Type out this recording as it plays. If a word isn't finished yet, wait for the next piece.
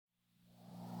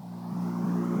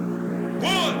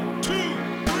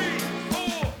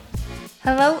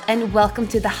Hello and welcome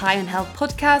to the High on Health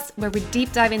podcast, where we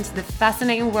deep dive into the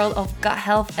fascinating world of gut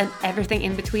health and everything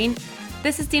in between.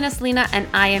 This is Dina Selina and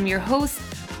I am your host.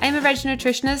 I am a registered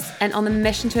nutritionist and on the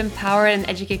mission to empower and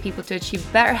educate people to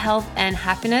achieve better health and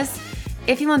happiness.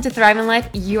 If you want to thrive in life,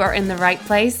 you are in the right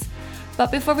place. But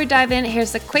before we dive in,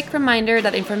 here's a quick reminder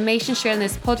that information shared in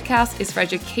this podcast is for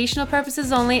educational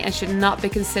purposes only and should not be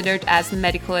considered as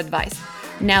medical advice.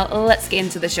 Now let's get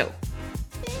into the show.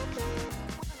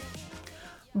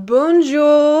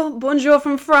 Bonjour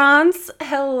from France.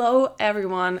 Hello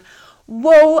everyone.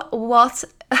 Whoa, what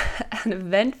an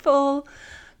eventful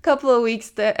couple of weeks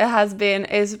that it has been.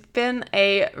 It's been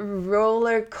a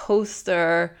roller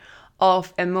coaster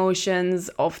of emotions,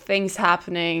 of things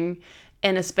happening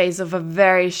in a space of a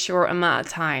very short amount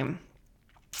of time.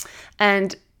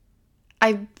 And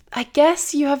I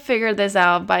guess you have figured this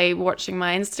out by watching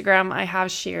my Instagram. I have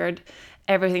shared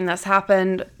everything that's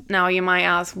happened. Now you might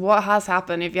ask, what has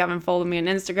happened if you haven't followed me on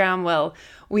Instagram? Well,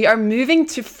 we are moving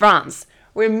to France.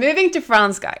 We're moving to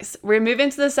France, guys. We're moving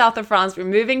to the south of France. We're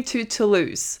moving to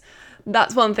Toulouse.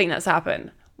 That's one thing that's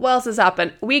happened. What else has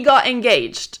happened? We got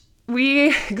engaged.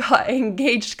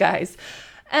 Guys.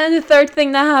 And the third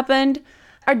thing that happened,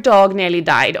 our dog nearly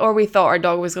died, or we thought our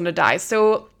dog was going to die.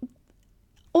 So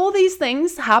all these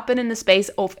things happen in the space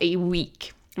of a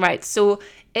week, right? So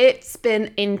it's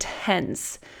been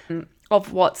intense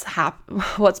of what's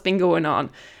been going on.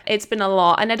 It's been a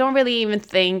lot. And I don't really even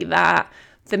think that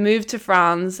the move to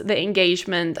France, the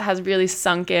engagement has really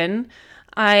sunk in.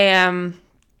 It's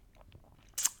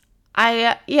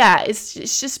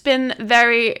just been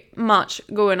very much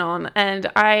going on.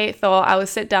 And I thought I would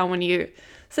sit down with you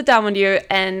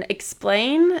and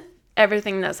explain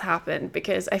everything that's happened,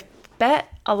 because I bet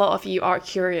a lot of you are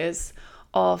curious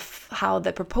of how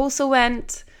the proposal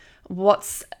went,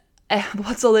 what's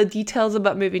all the details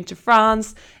about moving to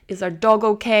France, is our dog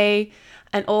okay,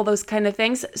 and all those kind of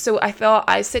things. So I thought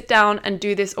I'd sit down and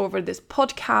do this over this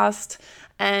podcast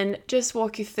and just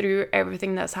walk you through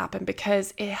everything that's happened,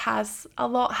 because a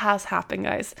lot has happened,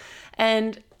 guys.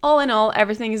 And all in all,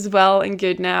 everything is well and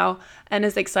good now and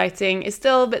is exciting. It's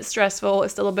still a bit stressful,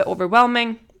 it's still a bit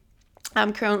overwhelming.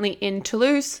 I'm currently in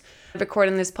Toulouse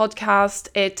recording this podcast.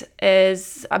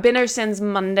 I've been here since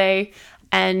Monday,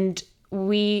 and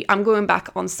I'm going back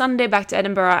on Sunday back to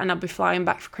Edinburgh, and I'll be flying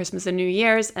back for Christmas and New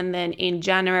Year's, and then in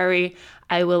January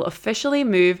I will officially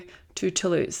move to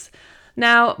Toulouse.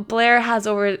 Now Blair has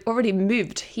already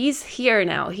moved. He's here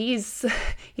now. He's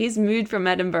moved from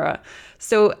Edinburgh,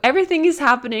 so everything is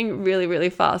happening really, really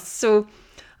fast. So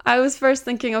I was first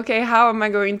thinking, okay, how am I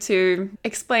going to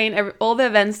explain all the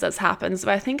events that's happened?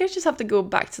 So I think I just have to go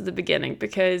back to the beginning,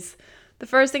 because the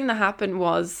first thing that happened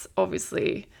was,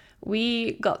 obviously,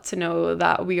 we got to know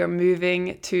that we are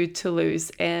moving to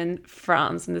Toulouse in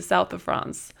France, in the south of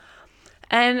France.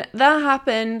 And that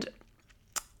happened,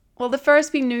 well, the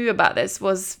first we knew about this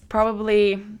was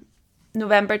probably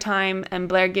November time, and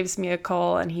Blair gives me a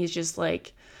call, and he's just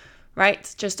like,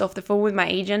 right, just off the phone with my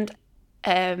agent,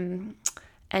 and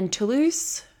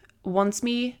Toulouse wants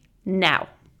me now.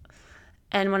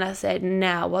 And when I said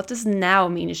now, what does now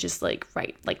mean? It's just like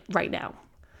right now.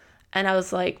 And I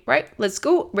was like, right, let's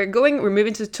go. We're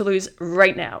moving to Toulouse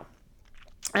right now.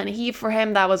 And for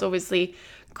him, that was obviously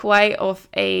quite of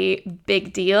a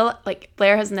big deal. Like,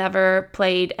 Blair has never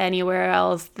played anywhere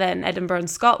else than Edinburgh and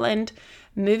Scotland.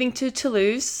 Moving to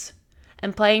Toulouse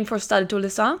and playing for Stade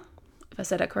Toulousain, if I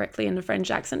said that correctly in the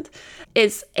French accent,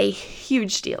 is a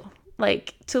huge deal.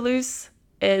 Like, Toulouse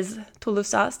is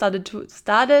Toulousain, Stade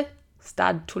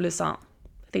Toulousain.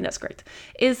 I think that's great.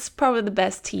 Is probably the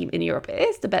best team in Europe. It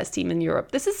is the best team in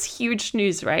Europe. This is huge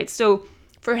news, right? So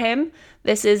for him,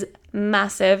 this is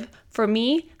massive. For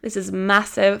me, this is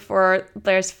massive. For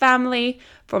Blair's family,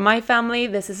 for my family,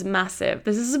 this is massive.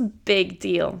 This is a big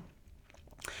deal.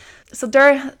 So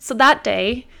that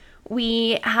day,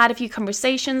 we had a few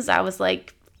conversations. I was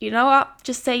like, you know what?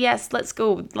 Just say yes. Let's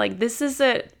go. Like, this is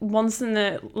a once in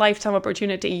a lifetime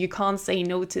opportunity. You can't say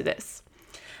no to this.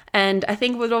 And I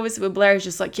think with Blair is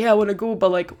just like, yeah, I want to go, but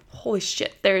like, holy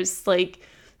shit, there's like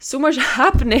so much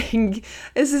happening.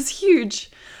 This is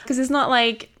huge. Because it's not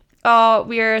like, oh,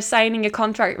 we're signing a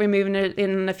contract, we're moving it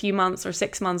in a few months or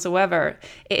 6 months or whatever.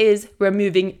 It is, we're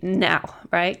moving now,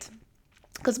 right?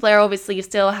 Because Blair obviously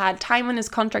still had time on his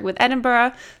contract with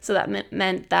Edinburgh, so that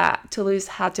meant that Toulouse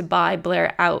had to buy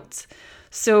Blair out.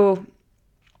 So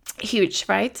huge,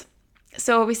 right?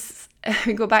 So we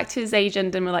go back to his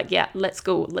agent and we're like, yeah, let's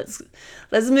go. Let's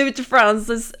move it to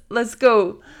France. Let's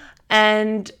go.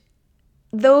 And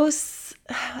those,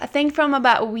 I think from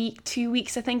about a week, 2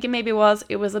 weeks, I think it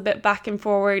was a bit back and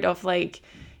forward of like,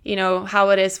 you know, how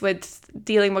it is with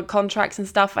dealing with contracts and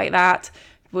stuff like that.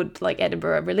 Would like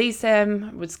Edinburgh release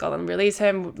him? Would Scotland release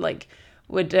him? Like,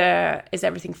 is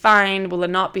everything fine? Will it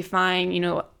not be fine? You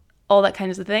know, all that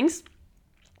kinds of things.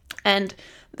 And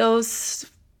those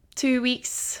 2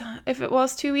 weeks, if it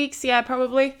was 2 weeks, yeah,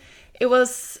 probably, it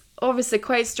was obviously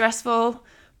quite stressful.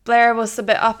 Blair was a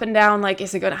bit up and down, like,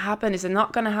 is it going to happen? Is it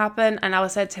not going to happen? And I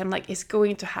said to him, like, it's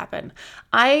going to happen.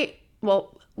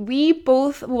 We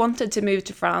both wanted to move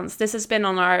to France. This has been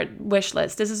on our wish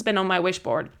list. This has been on my wish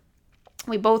board.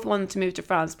 We both wanted to move to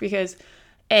France because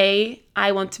A,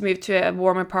 I want to move to a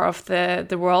warmer part of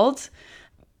the world.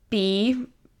 B,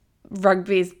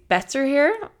 rugby is better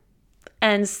here.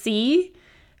 And C,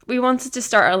 we wanted to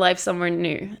start our life somewhere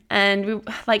new. And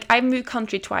I moved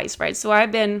country twice, right? So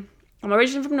I'm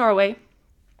originally from Norway.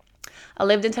 I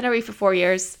lived in Tenerife for 4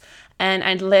 years. And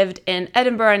I'd lived in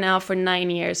Edinburgh now for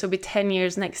 9 years. So it'll be 10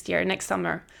 years next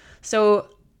summer. So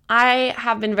I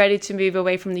have been ready to move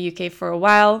away from the UK for a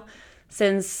while,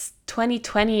 since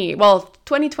 2020. Well,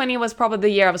 2020 was probably the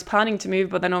year I was planning to move,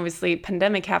 but then obviously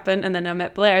pandemic happened and then I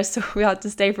met Blair, so we had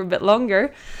to stay for a bit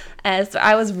longer. So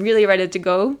I was really ready to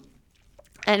go.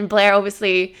 And Blair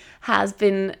obviously has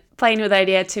been playing with the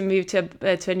idea to move to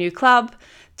a new club,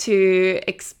 to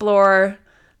explore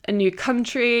a new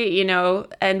country, you know,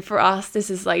 and for us,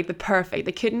 this is like the perfect,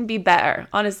 it couldn't be better.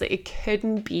 Honestly, it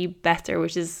couldn't be better,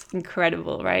 which is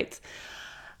incredible, right?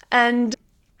 And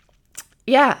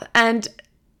yeah, and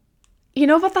you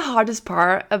know what the hardest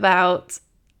part about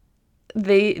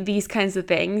these kinds of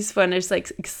things, when there's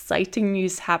like exciting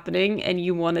news happening and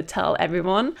you want to tell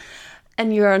everyone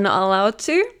and you're not allowed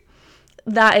to?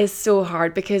 That is so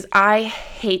hard because I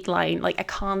hate lying. Like, I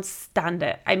can't stand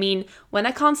it. I mean, when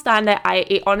I can't stand it,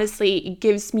 it honestly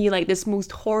gives me like this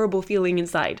most horrible feeling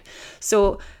inside.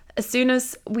 So as soon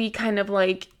as we kind of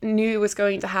like knew it was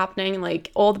going to happen, like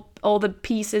all the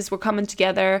pieces were coming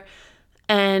together,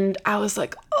 and I was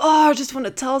like, oh, I just want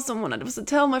to tell someone. I just want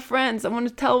to tell my friends. I want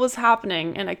to tell what's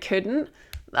happening, and I couldn't.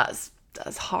 That's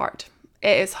hard.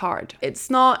 It is hard. It's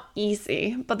not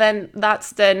easy, but then that's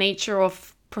the nature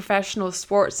of professional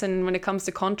sports, and when it comes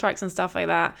to contracts and stuff like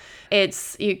that,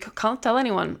 you can't tell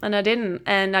anyone, and I didn't,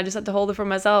 and I just had to hold it for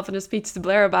myself and just speak to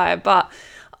Blair about it. But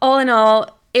all in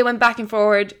all, it went back and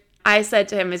forward. I said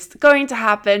to him, it's going to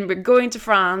happen, we're going to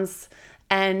France,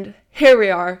 and here we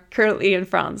are currently in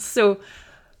France. So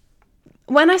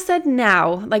when I said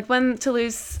now, like when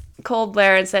Toulouse called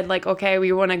Blair and said like, okay,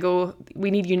 we want to go, we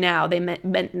need you now, they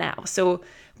meant now. So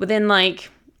within like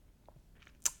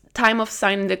time of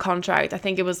signing the contract, I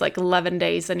think it was like 11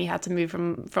 days, and he had to move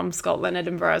from Scotland,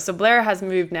 Edinburgh. So Blair has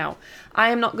moved now. I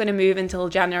am not going to move until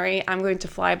January. I'm going to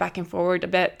fly back and forward a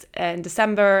bit in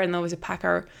December, and then we pack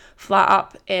our flat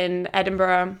up in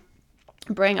Edinburgh,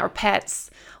 bring our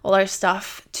pets, all our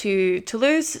stuff to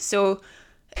Toulouse. So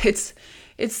it's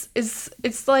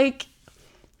like,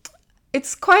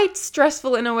 it's quite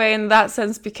stressful in a way in that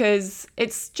sense, because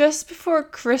it's just before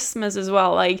Christmas as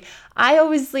well. Like, my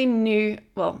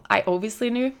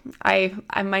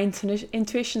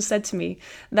intuition said to me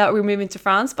that we're moving to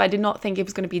France, but I did not think it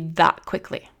was going to be that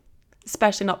quickly,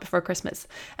 especially not before Christmas.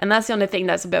 And that's the only thing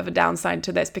that's a bit of a downside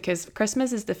to this, because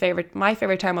Christmas is my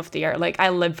favorite time of the year. Like, I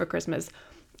live for Christmas.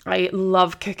 I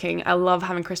love cooking. I love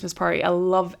having Christmas party. I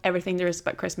love everything there is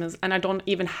about Christmas. And I don't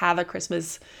even have a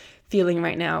Christmas feeling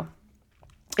right now.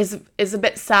 It's a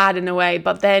bit sad in a way,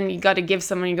 but then you got to give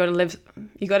someone, you got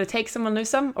to take someone, lose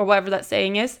some, or whatever that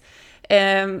saying is.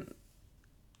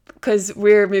 Because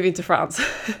we're moving to France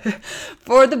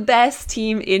for the best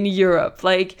team in Europe.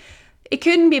 Like, it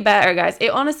couldn't be better, guys. It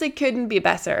honestly couldn't be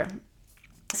better.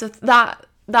 So that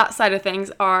side of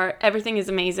things everything is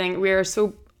amazing. We are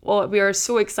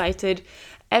so excited.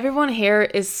 Everyone here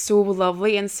is so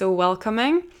lovely and so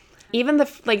welcoming. Even the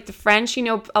French, you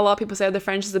know, a lot of people say the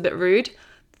French is a bit rude.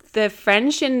 The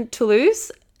French in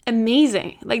Toulouse,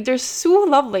 amazing. Like, they're so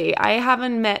lovely. I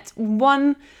haven't met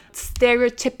one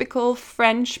stereotypical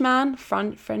Frenchwoman,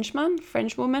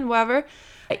 whatever,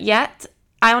 yet.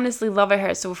 I honestly love it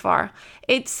here so far.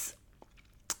 It's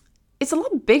a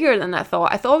lot bigger than I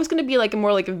thought. I thought it was going to be like a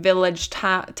more like a village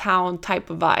town type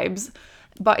of vibes,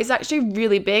 but it's actually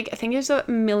really big. I think there's a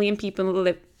million people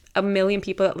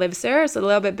that lives there. It's a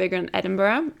little bit bigger than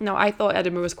Edinburgh. Now, I thought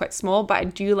Edinburgh was quite small, but I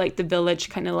do like the village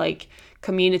kind of like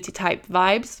community type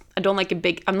vibes.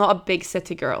 I'm not a big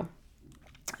city girl.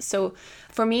 So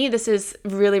for me, this is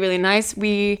really, really nice.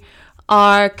 We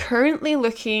are currently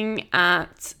looking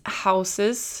at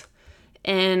houses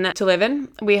to live in.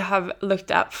 We have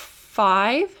looked at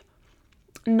 5.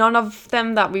 None of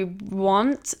them that we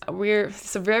want.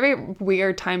 It's a very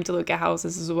weird time to look at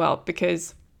houses as well,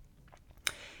 because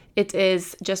it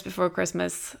is just before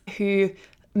Christmas, who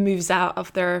moves out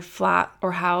of their flat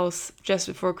or house just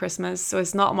before Christmas. So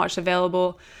it's not much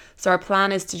available. So our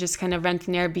plan is to just kind of rent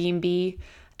an Airbnb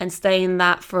and stay in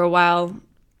that for a while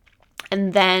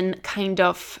and then kind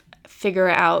of figure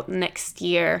it out next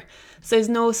year. So there's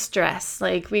no stress.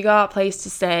 Like, we got a place to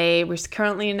stay. We're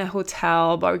currently in a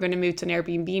hotel, but we're going to move to an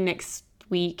Airbnb next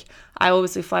week. I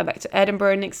obviously fly back to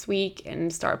Edinburgh next week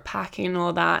and start packing and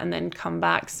all that and then come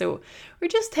back. So we're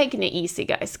just taking it easy,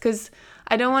 guys, because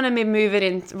I don't want to move it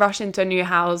in, rush into a new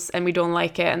house and we don't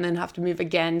like it and then have to move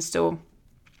again. So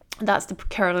that's the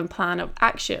current plan of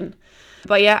action.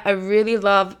 But yeah, I really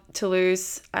love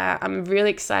Toulouse. I'm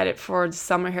really excited for the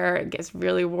summer here. It gets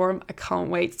really warm. I can't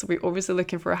wait. So we're obviously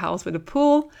looking for a house with a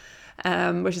pool,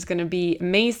 which is going to be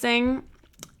amazing.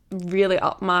 Really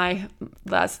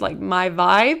that's like my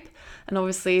vibe. And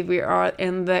obviously we are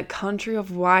in the country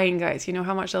of wine, guys. You know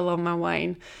how much I love my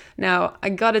wine. Now, I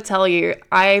gotta tell you,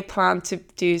 I plan to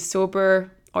do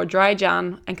sober or dry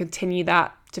Jan and continue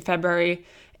that to February,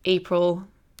 April,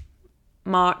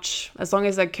 March, as long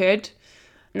as I could.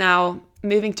 Now,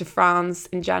 moving to France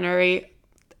in January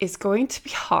is going to be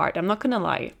hard, I'm not gonna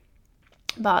lie.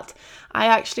 But I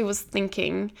actually was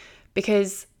thinking,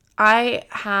 because I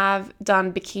have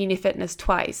done bikini fitness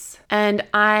twice, and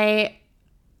I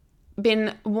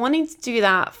been wanting to do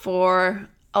that for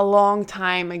a long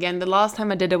time. Again, the last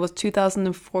time I did it was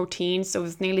 2014, so it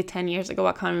was nearly 10 years ago.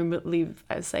 I can't even believe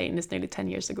I was saying it's nearly 10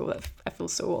 years ago. I feel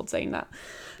so old saying that.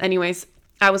 Anyways,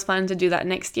 I was planning to do that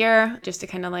next year, just to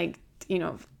kind of like,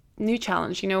 new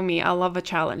challenge. You know me, I love a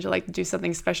challenge. I like to do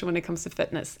something special when it comes to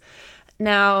fitness.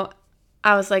 Now,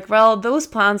 I was like, well, those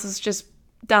plans is just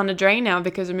down the drain now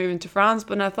because we're moving to France.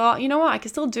 But I thought, you know what, I can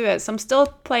still do it. So I'm still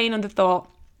playing on the thought.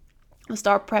 I'll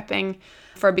start prepping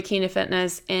for bikini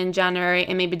fitness in January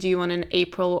and maybe do one in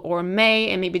April or May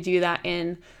and maybe do that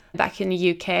back in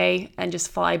the UK and just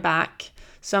fly back.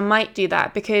 So I might do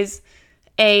that because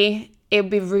it would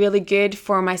be really good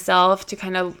for myself to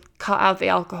kind of cut out the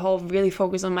alcohol, really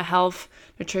focus on my health,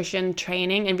 nutrition,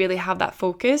 training, and really have that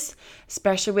focus,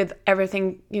 especially with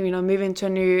everything, moving to a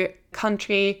new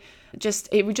country. It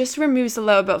just removes a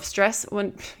little bit of stress.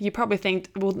 When you probably think,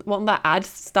 well, won't that add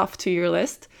stuff to your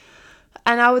list?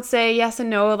 And I would say yes and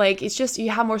no. Like, it's just, you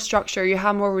have more structure, you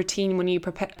have more routine when you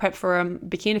prep for a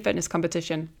bikini fitness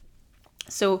competition.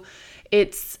 So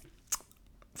it's,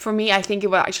 for me, I think it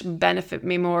will actually benefit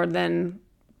me more than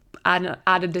add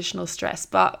additional stress.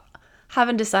 But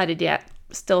haven't decided yet.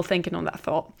 Still thinking on that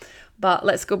thought. But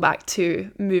let's go back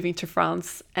to moving to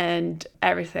France and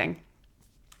everything.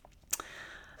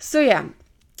 So yeah,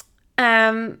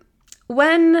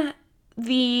 when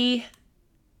the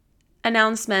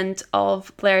announcement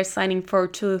of Blair signing for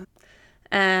Stade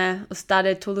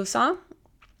Toulousain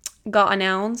got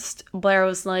announced, Blair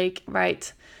was like,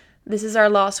 right, this is our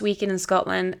last weekend in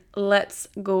Scotland. Let's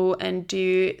go and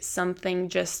do something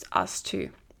just us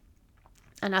two.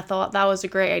 And I thought that was a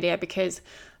great idea because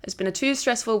it's been 2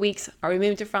 stressful weeks. Are we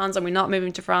moving to France? Are we not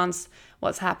moving to France?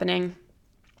 What's happening?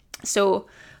 So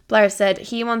Blair said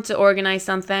he wanted to organize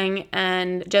something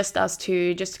and just us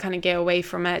two, just to kind of get away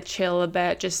from it, chill a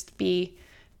bit, just be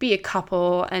a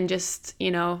couple and just,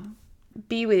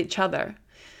 be with each other.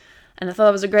 And I thought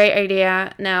it was a great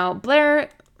idea. Now, Blair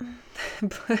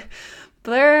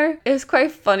is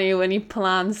quite funny when he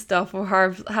plans stuff or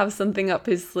have something up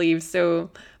his sleeve. So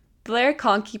Blair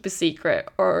can't keep a secret,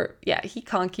 he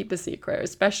can't keep a secret,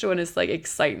 especially when it's like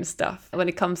exciting stuff, when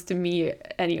it comes to me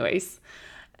anyways.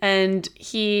 And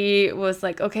he was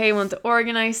like, okay, he wants to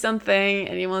organize something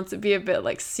and he wants to be a bit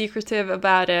like secretive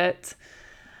about it.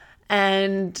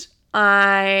 And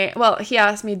he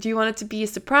asked me, do you want it to be a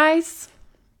surprise?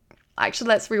 Actually,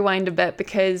 let's rewind a bit,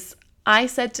 because I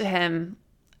said to him,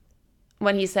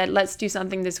 when he said, let's do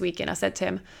something this weekend, I said to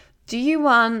him, do you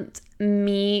want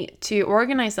me to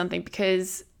organize something?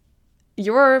 Because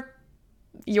your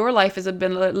life has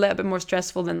been a little bit more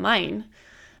stressful than mine.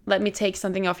 Let me take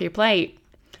something off your plate.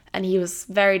 And he was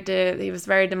very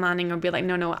demanding, and be like,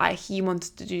 no, he wants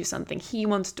to do something. He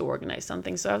wants to organize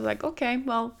something. So I was like, okay,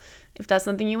 well, if that's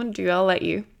something you want to do, I'll let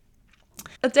you.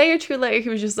 A day or two later, he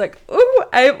was just like, oh,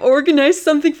 I've organized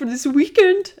something for this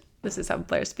weekend. This is how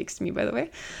Blair speaks to me, by the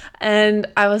way. And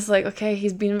I was like, okay,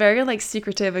 he's been very like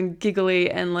secretive and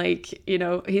giggly and like,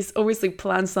 he's obviously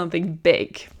planned something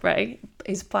big, right?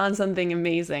 He's planned something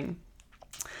amazing.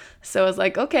 So I was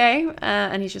like, okay.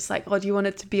 And he's just like, oh, do you want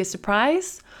it to be a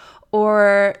surprise?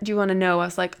 Or do you want to know? I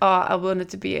was like, oh, I want it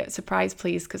to be a surprise,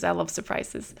 please, because I love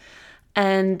surprises.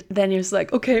 And then he was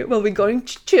like, okay, well, we're going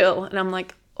to chill. And I'm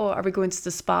like, oh, are we going to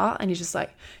the spa? And he's just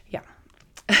like, yeah.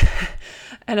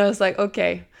 And I was like,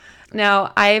 okay.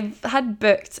 Now, I've had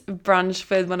booked brunch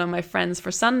with one of my friends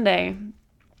for Sunday,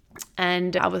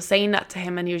 and I was saying that to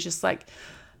him, and he was just like,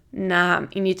 nah,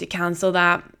 you need to cancel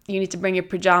that. You need to bring your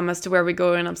pajamas to where we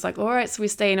go. And I was like, all right, so we're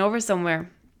staying over somewhere.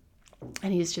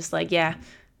 And he's just like, yeah.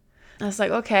 I was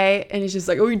like, okay. And he's just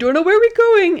like, oh, you don't know where we're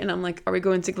going? And I'm like, are we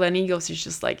going to Glen Eagles? He's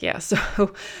just like, yeah. So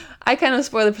I kind of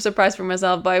spoiled the surprise for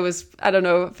myself, but I don't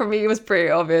know, for me, it was pretty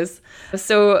obvious.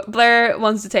 So Blair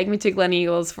wants to take me to Glen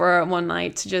Eagles for one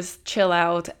night to just chill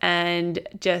out and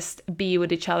just be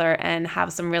with each other and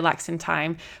have some relaxing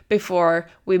time before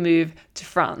we move to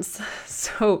France.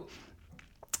 So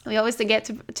we always get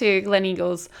to Glen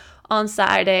Eagles on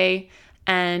Saturday,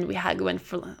 and we had went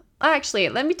for... Actually,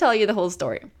 let me tell you the whole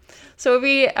story. So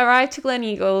we arrived to Glen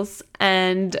Eagles,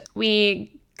 and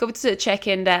we go to the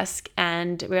check-in desk,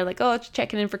 and we're like, oh,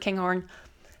 checking in for Kinghorn.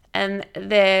 And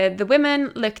the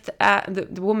woman looked at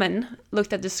the woman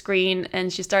looked at the screen,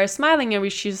 and she started smiling,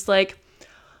 and she was like,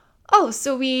 oh,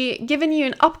 so we given you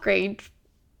an upgrade.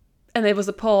 And there was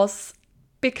a pause,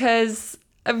 because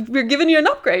we're giving you an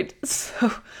upgrade.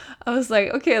 So I was like,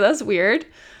 okay, that's weird.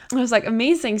 I was like,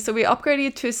 amazing. So we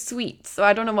upgraded to a suite. So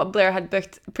I don't know what Blair had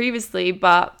booked previously,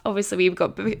 but obviously we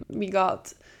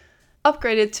got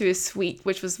upgraded to a suite,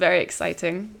 which was very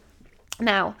exciting.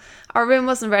 Now, our room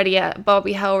wasn't ready yet, but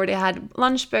we already had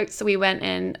lunch booked, so we went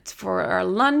in for our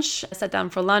lunch, sat down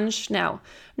for lunch. Now,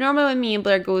 normally when me and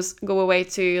Blair go away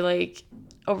to like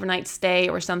overnight stay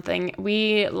or something,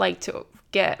 we like to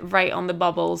get right on the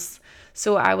bubbles.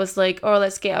 So I was like, oh,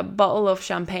 let's get a bottle of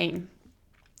champagne.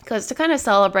 Because to kind of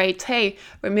celebrate, hey,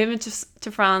 we're moving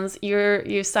to France,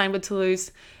 you signed with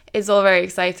Toulouse, it's all very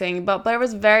exciting. But Blair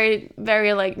was very,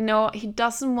 very like, no, he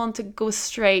doesn't want to go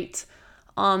straight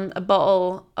on a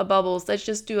bottle of bubbles, let's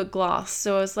just do a glass.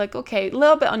 So I was like, okay, a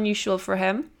little bit unusual for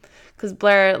him, because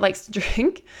Blair likes to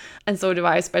drink, and so do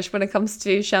I, especially when it comes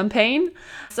to champagne.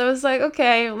 So I was like,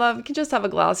 okay, well, we can just have a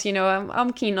glass,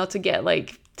 I'm keen not to get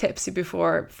like tipsy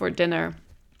for dinner.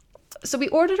 So we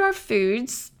ordered our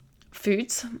foods,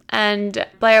 and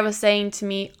Blair was saying to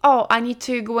me, oh, I need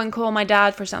to go and call my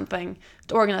dad for something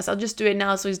to organize. I'll just do it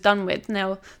now so he's done with.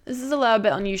 Now, this is a little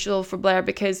bit unusual for Blair,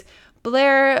 because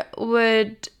Blair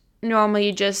would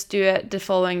normally just do it the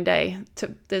following day.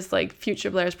 To this like future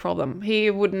Blair's problem.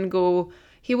 He wouldn't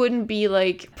be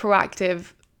like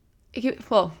proactive.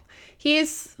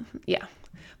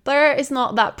 Blair is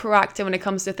not that proactive when it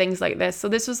comes to things like this. So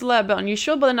this was a little bit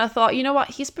unusual, but then I thought, you know what,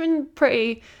 he's been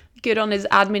pretty good on his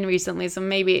admin recently, so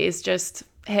maybe it's just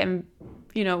him,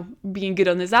 being good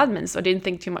on his admin, so I didn't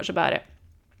think too much about it.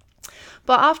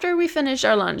 But after we finished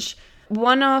our lunch,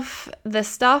 one of the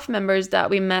staff members that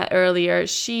we met earlier,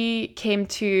 she came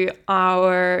to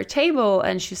our table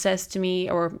and she says to me,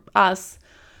 or us,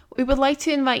 we would like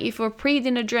to invite you for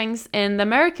pre-dinner drinks in the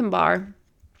American bar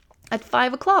at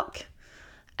 5:00.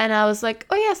 And I was like,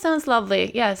 oh yeah, sounds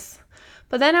lovely, yes.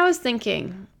 But then I was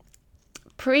thinking,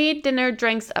 pre-dinner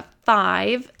drinks at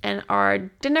 5, and our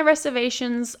dinner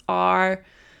reservations are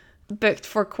booked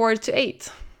for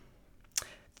 7:45.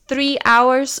 3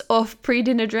 hours of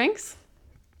pre-dinner drinks.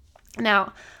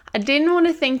 Now, I didn't want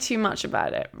to think too much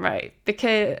about it, right?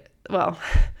 Because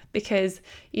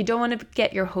you don't want to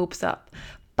get your hopes up.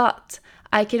 But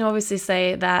I can obviously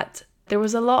say that there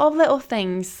was a lot of little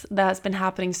things that's been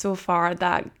happening so far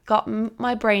that got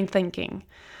my brain thinking.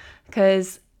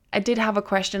 Because I did have a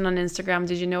question on Instagram.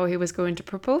 Did you know he was going to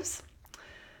propose?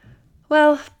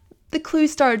 Well, the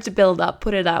clues started to build up,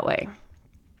 put it that way.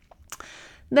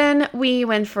 Then we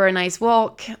went for a nice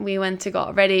walk. We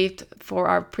got ready for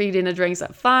our pre-dinner drinks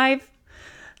at 5.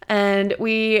 And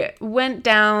we went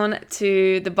down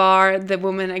to the bar. The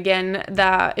woman, again,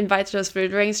 that invited us for the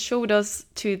drinks showed us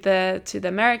to the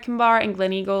American bar in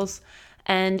Glen Eagles.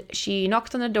 And she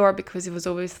knocked on the door because it was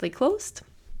obviously closed,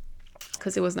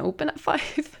 because it wasn't open at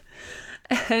 5.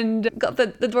 And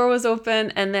the door was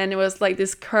open, and then it was like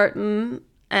this curtain,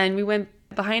 and we went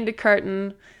behind the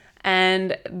curtain,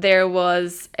 and there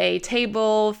was a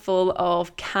table full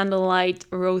of candlelight,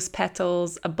 rose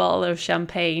petals, a bottle of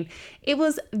champagne. It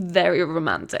was very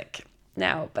romantic.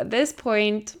 Now, by this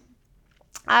point,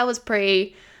 it was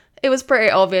pretty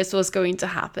obvious what was going to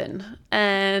happen.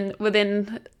 And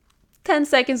within 10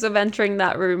 seconds of entering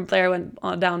that room, Blair went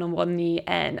down on one knee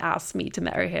and asked me to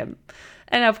marry him.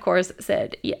 And of course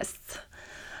said yes.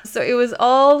 So it was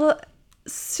all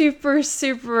super,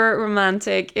 super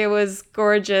romantic. It was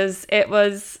gorgeous. It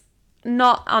was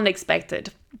not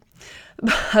unexpected,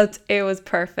 but it was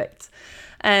perfect.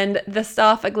 And the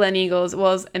staff at Glen Eagles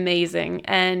was amazing.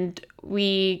 And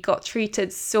we got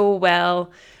treated so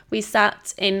well. We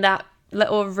sat in that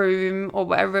little room or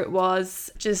whatever it was,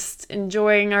 just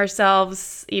enjoying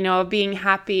ourselves, being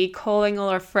happy, calling all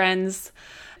our friends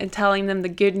and telling them the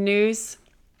good news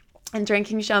and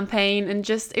drinking champagne, and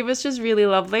it was just really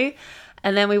lovely.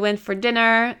 And then we went for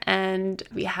dinner, and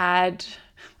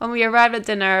when we arrived at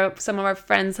dinner, some of our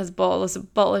friends has bought us a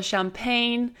bottle of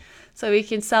champagne so we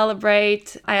can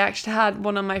celebrate. I actually had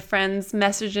one of my friends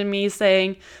messaging me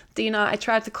saying, Dina, I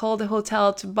tried to call the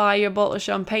hotel to buy you a bottle of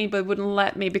champagne, but it wouldn't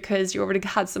let me because you already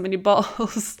had so many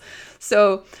bottles.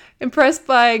 So impressed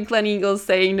by Gleneagles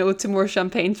saying no to more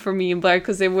champagne for me and Blair,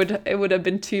 because it would have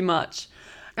been too much.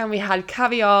 And we had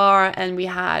caviar, and we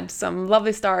had some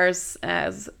lovely stars,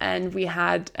 and we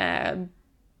had it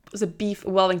was a beef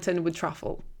Wellington with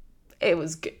truffle. It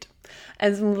was good.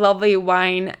 And some lovely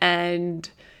wine, and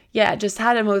yeah, just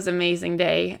had a most amazing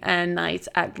day and night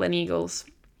at Gleneagles.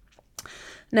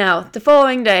 Now, the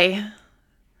following day,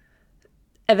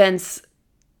 events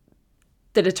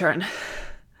did a turn.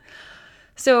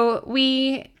 So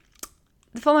the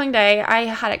following day, I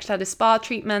actually had a spa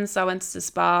treatment, so I went to the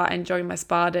spa, enjoyed my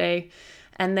spa day,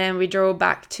 and then we drove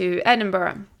back to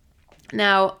Edinburgh.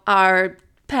 Now, our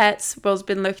pets was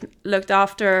been looked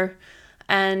after,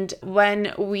 and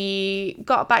when we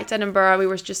got back to Edinburgh, we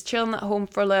were just chilling at home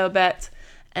for a little bit,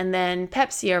 and then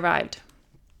Pepsi arrived.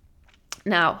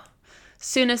 Now,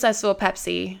 soon as I saw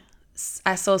Pepsi,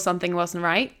 I saw something wasn't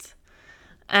right,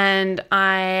 and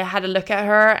I had a look at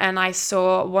her, and I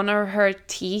saw one of her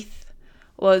teeth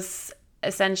was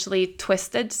essentially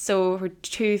twisted, so her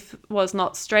tooth was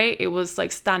not straight, it was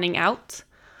like standing out.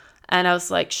 And I was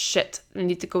like, shit, I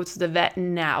need to go to the vet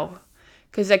now,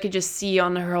 because I could just see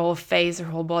on her whole face, her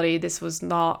whole body, this was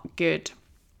not good.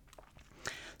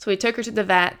 So we took her to the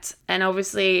vet, and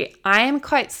obviously I am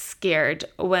quite scared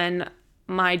when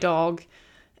my dog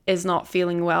is not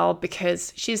feeling well,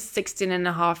 because she's 16 and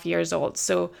a half years old.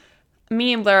 So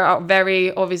me and Blair are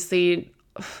very obviously,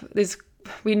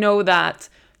 we know that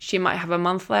she might have a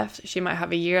month left, she might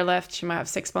have a year left, she might have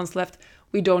 6 months left.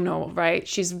 We don't know, right?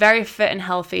 She's very fit and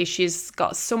healthy. She's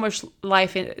got so much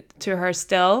life to her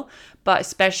still, but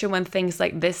especially when things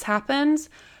like this happens,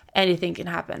 anything can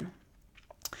happen.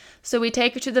 So we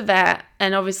take her to the vet,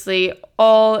 and obviously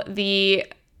all the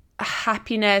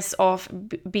happiness of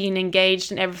being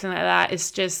engaged and everything like that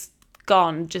is just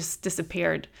gone, just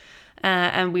disappeared.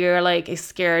 And we are like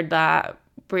scared that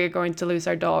we're going to lose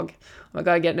our dog. Oh my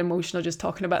God, I'm getting emotional just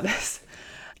talking about this.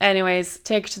 Anyways,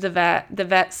 take her to the vet. The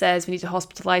vet says we need to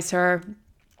hospitalize her.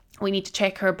 We need to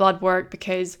check her blood work,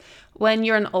 because when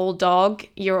you're an old dog,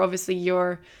 your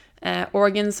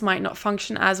organs might not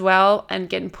function as well, and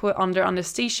getting put under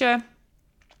anesthesia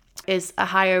is a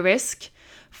higher risk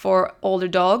for older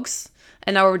dogs.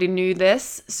 And I already knew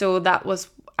this, so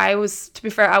I was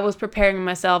preparing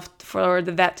myself for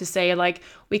the vet to say, like,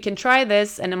 we can try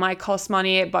this and it might cost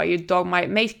money, but your dog might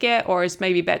make it, or it's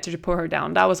maybe better to put her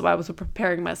down. That was what I was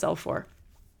preparing myself for.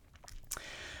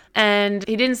 And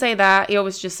he didn't say that. He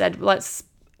always just said, let's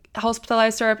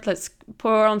hospitalize her, let's put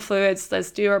her on fluids, let's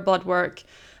do her blood work,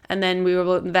 and then we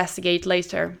will investigate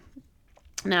later.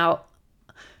 Now,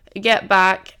 get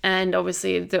back, and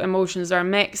obviously the emotions are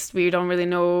mixed. We don't really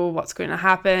know what's going to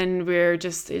happen.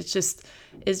 It's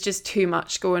just too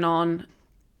much going on.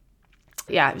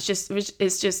 Yeah,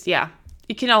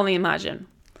 you can only imagine.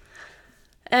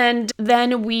 And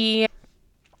then we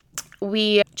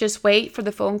just wait for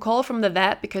the phone call from the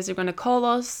vet, because they're going to call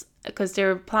us, because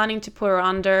they're planning to put her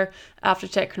under after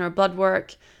checking her blood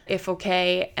work, if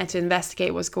okay, and to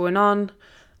investigate what's going on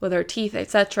with her teeth,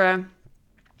 etc.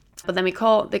 But then they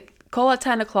call at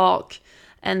 10 o'clock,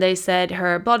 and they said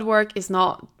her blood work is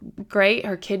not great.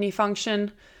 Her kidney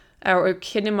function or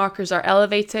kidney markers are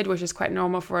elevated, which is quite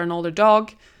normal for an older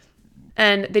dog.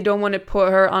 And they don't want to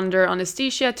put her under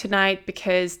anesthesia tonight,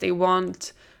 because they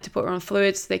want to put her on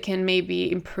fluids so they can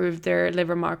maybe improve their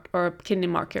liver or kidney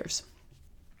markers.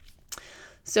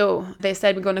 So they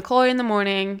said, we're going to call you in the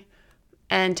morning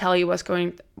and tell you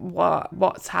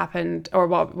what's happened, or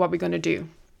what we're going to do.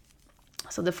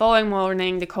 So the following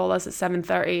morning, they call us at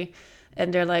 7:30,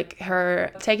 and they're like,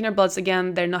 taking her bloods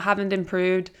again, they haven't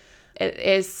improved. It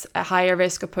is a higher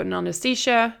risk of putting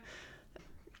anesthesia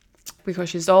because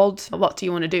she's old. What do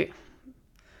you want to do?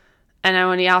 And then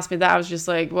when he asked me that, I was just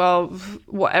like, well,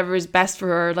 whatever is best for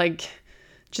her, like,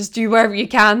 just do whatever you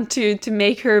can to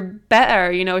make her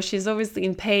better. She's obviously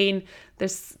in pain.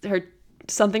 There's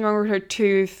something wrong with her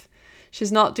tooth.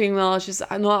 She's not doing well. She's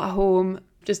not at home.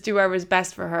 Just do whatever is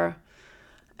best for her.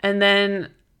 And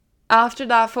then after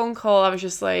that phone call, I was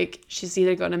just like, she's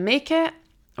either going to make it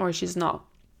or she's not.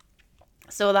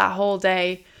 So that whole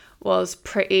day was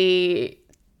pretty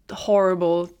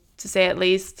horrible, to say at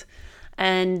least.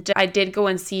 And I did go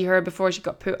and see her before she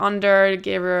got put under,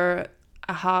 gave her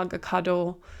a hug, a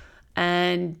cuddle,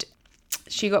 and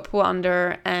she got put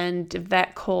under, and the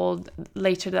vet called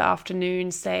later that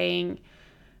afternoon saying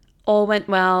all went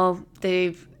well.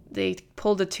 They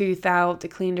pulled a tooth out, they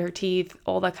cleaned her teeth,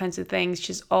 all that kinds of things.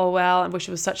 She's all well, and which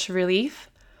was such a relief.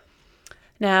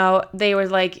 Now, they were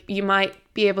like, you might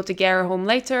be able to get her home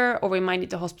later, or we might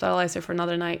need to hospitalize her for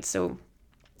another night. So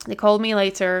they called me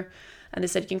later and they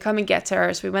said, you can come and get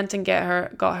her. So we went and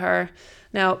got her.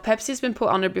 Now, Pepsi's been put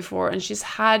under before, and she's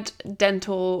had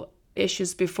dental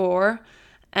issues before.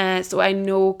 So I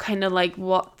know kind of like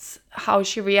how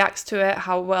she reacts to it,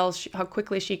 how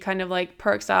quickly she kind of like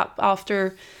perks up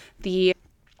after the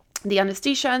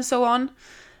anesthesia and so on.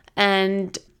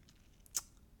 And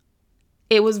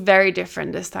it was very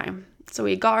different this time. So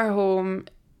we got her home.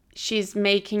 She's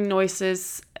making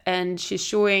noises and she's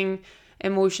showing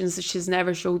emotions that she's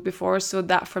never showed before. So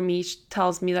that for me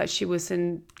tells me that she was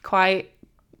in quite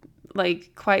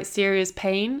serious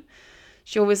pain.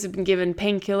 She always had been given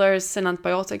painkillers and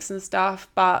antibiotics and stuff,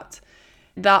 but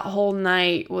that whole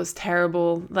night was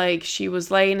terrible. Like, she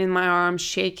was laying in my arms,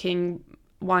 shaking,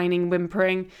 whining,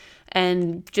 whimpering,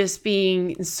 and just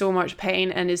being in so much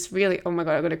pain. And it's really, oh my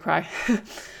God, I'm going to cry.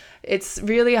 It's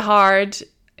really hard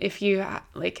if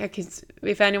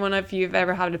anyone of you have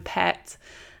ever had a pet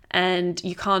and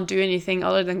you can't do anything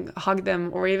other than hug them,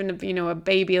 or even, a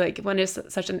baby, like when it's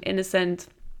such an innocent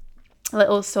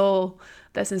little soul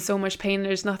that's in so much pain,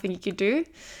 there's nothing you could do.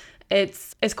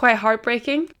 It's quite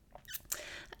heartbreaking.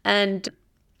 And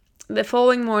the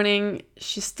following morning,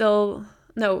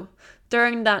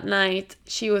 during that night,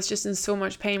 she was just in so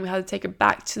much pain. We had to take her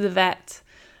back to the vet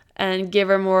and give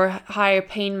her more higher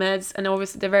pain meds. And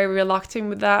obviously they're very reluctant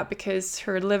with that because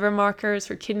her liver markers,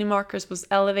 her kidney markers was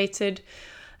elevated.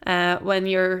 When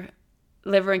your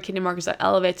liver and kidney markers are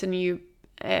elevated and you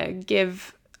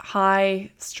give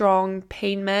high, strong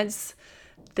pain meds,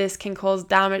 this can cause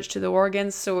damage to the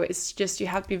organs. So it's just, you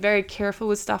have to be very careful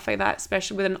with stuff like that,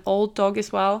 especially with an old dog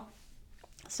as well.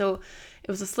 So it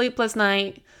was a sleepless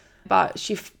night, but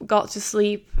she got to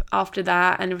sleep after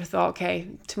that, and we thought, okay,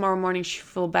 tomorrow morning she'll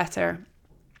feel better.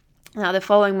 Now, the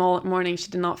following morning,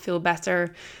 she did not feel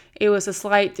better. It was a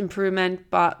slight improvement,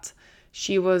 but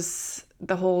she was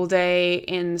the whole day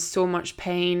in so much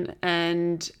pain,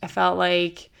 and I felt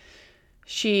like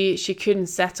she couldn't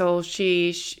settle.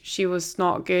 She was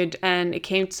not good, and it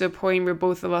came to a point where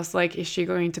both of us like, is she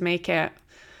going to make it?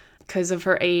 Because of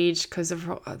her age, because of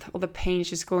all the pain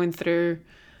she's going through.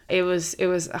 It was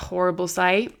a horrible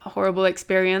sight, a horrible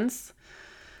experience.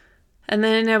 And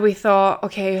then we thought,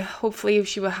 okay, hopefully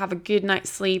she will have a good night's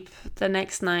sleep the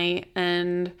next night.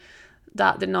 And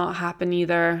that did not happen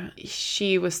either.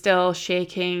 She was still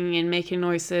shaking and making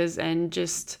noises and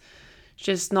just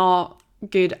not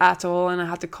good at all. And I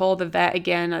had to call the vet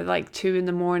again at like 2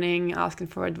 a.m. asking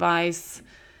for advice.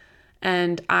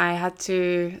 And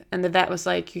the vet was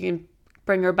like, you can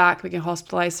bring her back, we can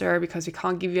hospitalize her because we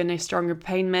can't give you any stronger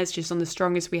pain meds. She's on the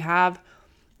strongest we have.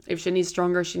 If she needs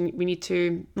stronger, we need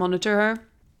to monitor her.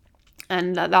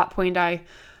 And at that point, I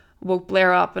woke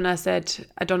Blair up and I said,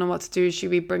 I don't know what to do.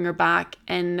 Should we bring her back?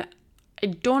 And I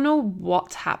don't know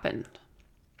what happened,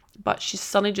 but she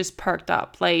suddenly just perked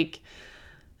up.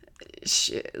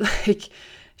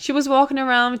 She was walking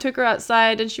around, we took her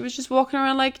outside, and she was just walking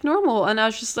around like normal. And I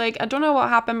was just like, I don't know what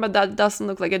happened, but that doesn't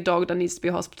look like a dog that needs to be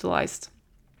hospitalized.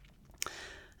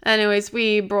 Anyways,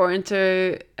 we brought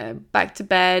her back to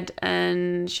bed,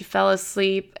 and she fell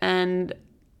asleep. And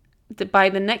by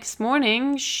the next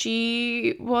morning,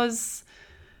 she was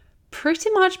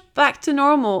pretty much back to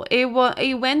normal. It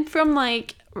went from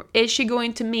like, is she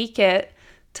going to make it,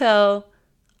 till,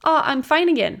 oh, I'm fine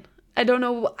again. I don't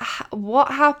know what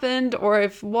happened, or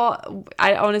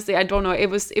I don't know.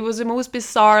 It was the most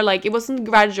bizarre, like, it wasn't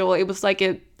gradual. It was like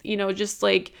just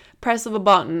like press of a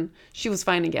button. She was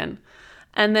fine again.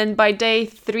 And then by day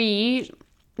 3,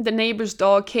 the neighbor's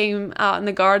dog came out in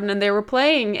the garden and they were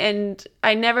playing, and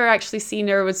I never actually seen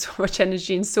her with so much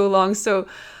energy in so long. So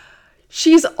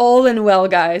she's all in well,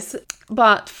 guys.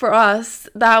 But for us,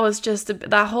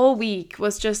 that whole week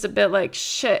was just a bit like,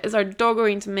 shit, is our dog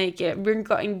going to make it? We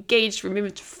got engaged, we're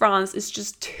moving to France. It's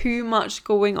just too much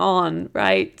going on,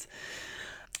 right?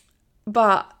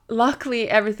 But luckily,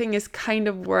 everything is kind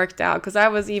of worked out, because I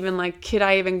was even like, could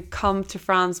I even come to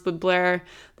France with Blair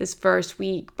this first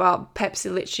week? But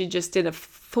Pepsi literally just did a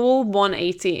full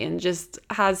 180 and just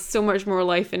has so much more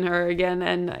life in her again.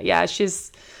 And yeah,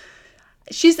 she's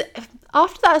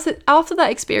after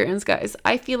that experience, guys,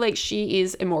 I feel like she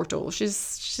is immortal.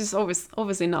 She's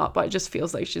obviously not, but it just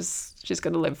feels like she's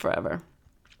gonna live forever.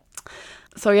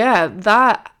 So yeah,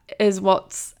 that is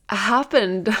what's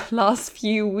happened last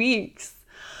few weeks.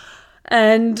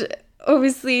 And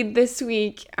obviously this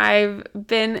week I've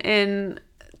been in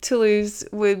Toulouse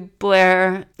with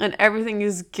Blair, and everything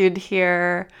is good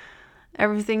here.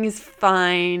 Everything is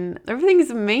fine. Everything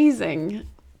is amazing.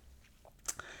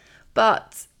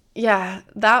 But yeah,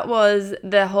 that was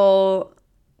the whole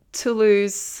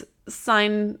Toulouse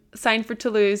sign for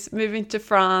Toulouse, moving to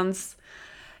France,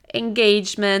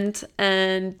 engagement,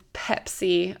 and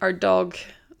Pepsi, our dog,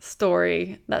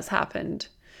 story that's happened.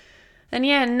 And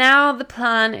yeah, now the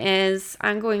plan is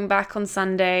I'm going back on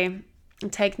Sunday. I'm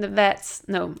taking the pets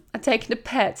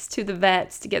to the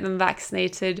vets to get them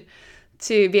vaccinated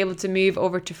to be able to move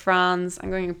over to France.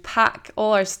 I'm going to pack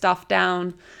all our stuff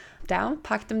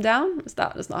pack them down.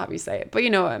 That's not how you say it, but you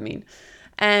know what I mean.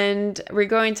 And we're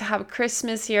going to have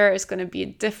Christmas here. It's going to be a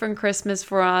different Christmas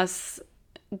for us.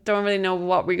 Don't really know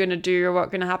what we're going to do or what's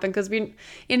going to happen, because in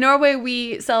Norway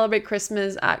we celebrate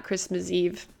Christmas at Christmas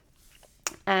Eve.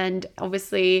 And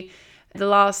obviously the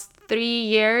last 3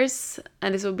 years,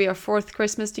 and this will be our 4th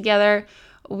Christmas together,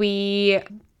 we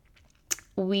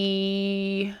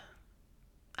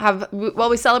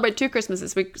celebrate 2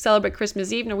 Christmases. We celebrate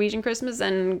Christmas Eve, Norwegian Christmas,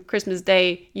 and Christmas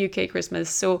Day, UK Christmas.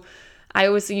 So I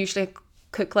always usually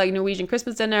cook like Norwegian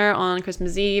Christmas dinner on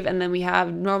Christmas Eve, and then we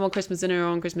have normal Christmas dinner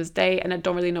on Christmas Day, and I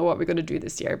don't really know what we're going to do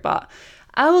this year, but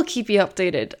I will keep you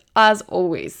updated as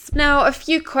always. Now, a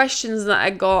few questions that I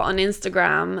got on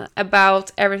Instagram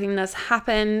about everything that's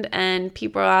happened, and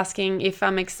people are asking if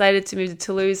I'm excited to move to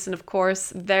Toulouse, and of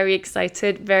course, very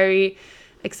excited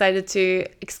to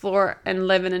explore and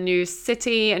live in a new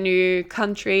city, a new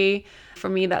country. For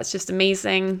me, that's just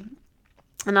amazing.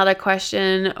 Another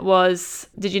question was,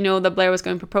 did you know that Blair was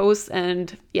going to propose?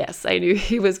 And yes, I knew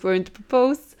he was going to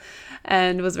propose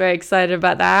and was very excited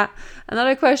about that.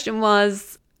 Another question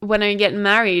was, when are you getting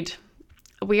married?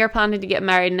 We are planning to get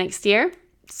married next year.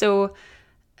 So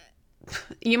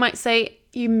you might say,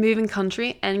 you moving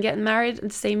country and getting married in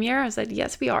the same year? I said,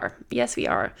 yes, we are. Yes, we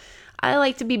are. I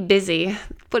like to be busy,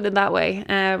 put it that way.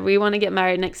 We want to get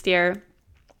married next year.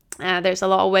 There's a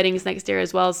lot of weddings next year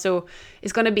as well, so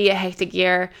it's going to be a hectic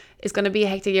year. It's going to be a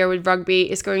hectic year with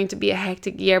rugby. It's going to be a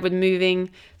hectic year with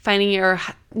moving, finding your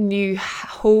new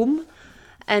home.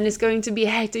 And it's going to be a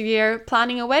hectic year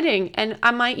planning a wedding. And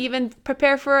I might even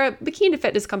prepare for a bikini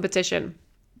fitness competition.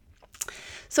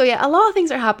 So yeah, a lot of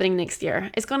things are happening next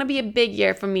year. It's going to be a big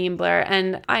year for me and Blair,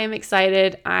 and I am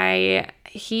excited.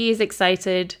 He is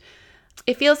excited.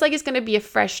 It feels like it's going to be a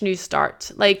fresh new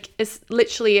start. Like, it's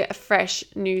literally a fresh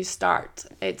new start.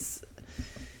 It's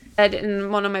said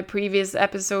in one of my previous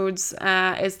episodes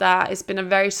is that it's been a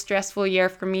very stressful year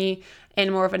for me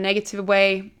in more of a negative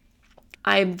way.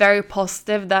 I'm very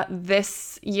positive that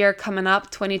this year coming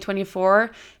up, 2024,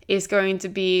 is going to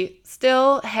be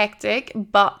still hectic,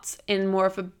 but in more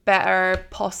of a better,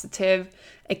 positive,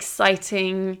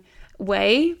 exciting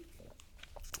way.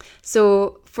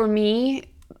 So for me,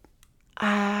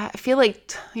 I feel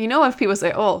like, if people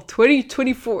say,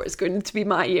 2024 is going to be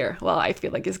my year. Well, I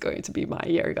feel like it's going to be my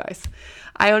year, guys.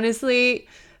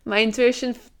 My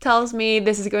intuition tells me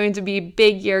this is going to be a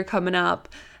big year coming up.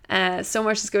 So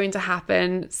much is going to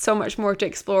happen. So much more to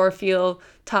explore, feel,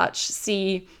 touch,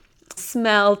 see,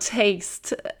 smell,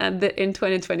 taste in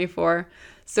 2024.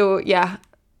 So yeah,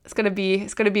 it's gonna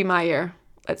be my year.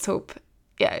 Let's hope.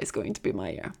 Yeah, it's going to be my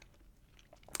year.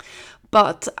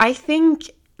 But I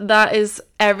think that is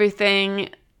everything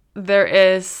there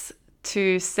is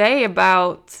to say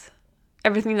about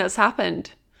everything that's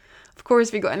happened. Of course,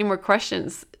 if you got any more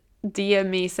questions, DM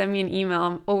me, send me an email.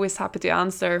 I'm always happy to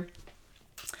answer.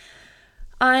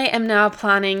 I am now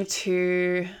planning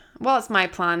it's my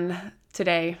plan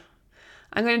today.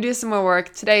 I'm going to do some more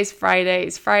work. Today's Friday.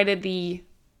 It's Friday the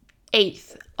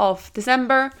 8th of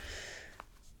December.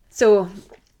 So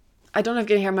I don't know if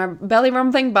you can hear my belly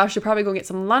rumbling, but I should probably go get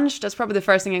some lunch. That's probably the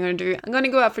first thing I'm going to do. I'm going to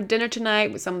go out for dinner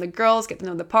tonight with some of the girls, get to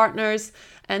know the partners.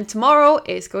 And tomorrow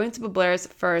is going to be Blair's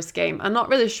first game. I'm not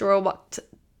really sure what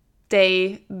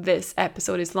day this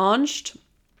episode is launched.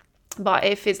 But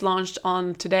if it's launched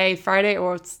on today, Friday,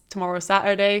 or it's tomorrow,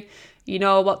 Saturday, you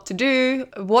know what to do.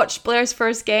 Watch Blair's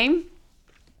first game.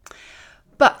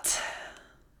 But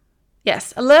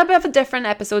yes, a little bit of a different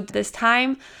episode this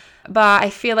time. But I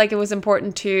feel like it was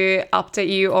important to update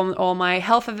you on all my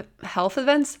health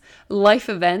events, life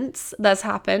events that's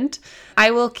happened.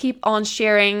 I will keep on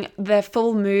sharing the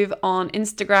full move on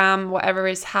Instagram, whatever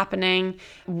is happening,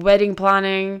 wedding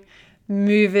planning,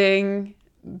 moving,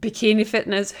 bikini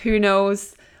fitness, who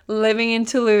knows, living in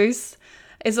Toulouse.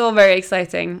 It's all very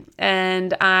exciting,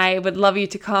 and I would love you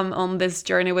to come on this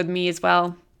journey with me as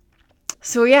well.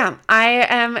 So yeah, I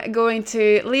am going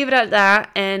to leave it at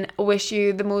that and wish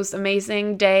you the most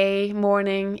amazing day,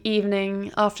 morning,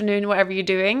 evening, afternoon, whatever you're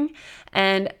doing.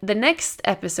 And the next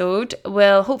episode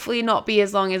will hopefully not be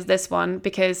as long as this one,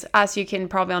 because as you can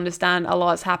probably understand, a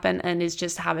lot's happened and it's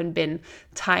just haven't been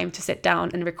time to sit down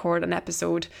and record an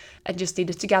episode. I just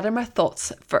needed to gather my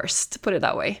thoughts first, put it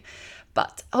that way.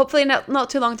 But hopefully not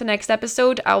too long to next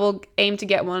episode. I will aim to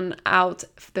get one out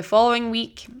the following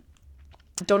week.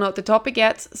 Don't know what the topic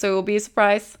yet, so it will be a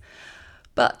surprise.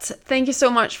 But thank you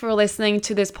so much for listening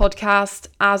to this podcast.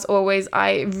 As always,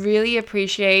 I really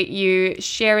appreciate you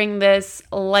sharing this,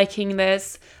 liking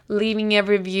this, leaving a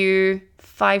review,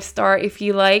 5-star if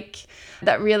you like.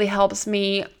 That really helps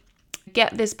me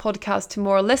get this podcast to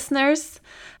more listeners.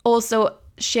 Also,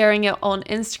 sharing it on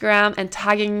Instagram and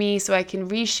tagging me so I can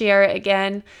reshare it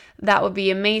again. That would be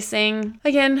amazing.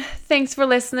 Again, thanks for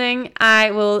listening.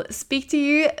 I will speak to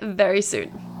you very soon.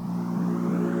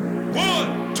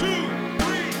 1, 2, 3, 4.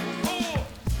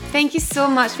 Thank you so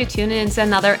much for tuning in to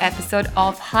another episode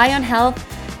of High on Health.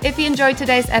 If you enjoyed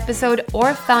today's episode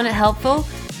or found it helpful,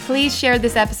 please share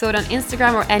this episode on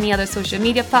Instagram or any other social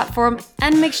media platform,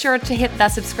 and make sure to hit that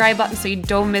subscribe button so you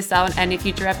don't miss out on any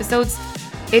future episodes.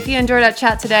 If you enjoyed our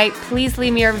chat today, please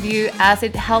leave me a review, as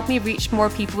it helped me reach more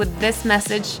people with this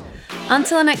message.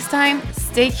 Until next time,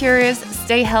 stay curious,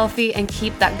 stay healthy, and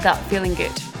keep that gut feeling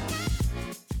good.